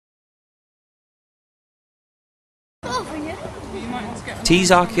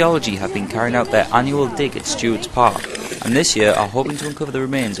Tees Archaeology have been carrying out their annual dig at Stewart Park, and this year are hoping to uncover the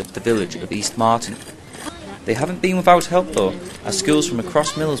remains of the village of East Marton. They haven't been without help though, as schools from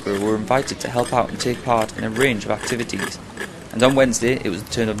across Middlesbrough were invited to help out and take part in a range of activities. And on Wednesday it was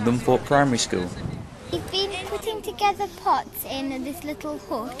the turn of Nunthorpe Primary School. We've been putting together pots in this little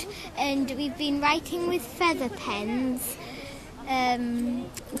hut, and we've been writing with feather pens and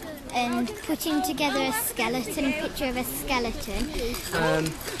putting together a picture of a skeleton. And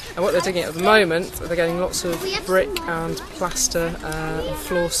what they're digging at the moment, they're getting lots of brick and plaster and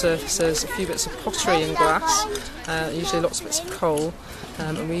floor surfaces, a few bits of pottery and glass, usually lots of bits of coal,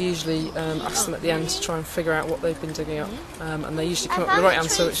 and we usually ask them at the end to try and figure out what they've been digging up, and they usually come up with the right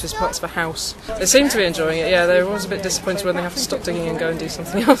answer, which is parts of a house. They seem to be enjoying it, yeah. They're always a bit disappointed when they have to stop digging and go and do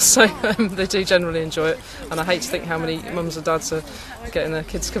something else, so they do generally enjoy it, and I hate to think how many mums and dads are getting their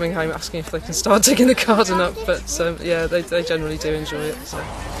kids coming home asking if they can start digging the garden up, but yeah, they generally do enjoy it. So.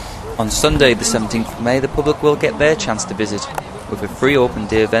 On Sunday the 17th of May the public will get their chance to visit, with a free open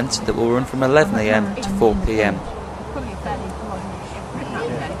day event that will run from 11 AM to 4 PM.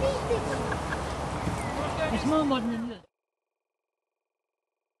 It's more modern than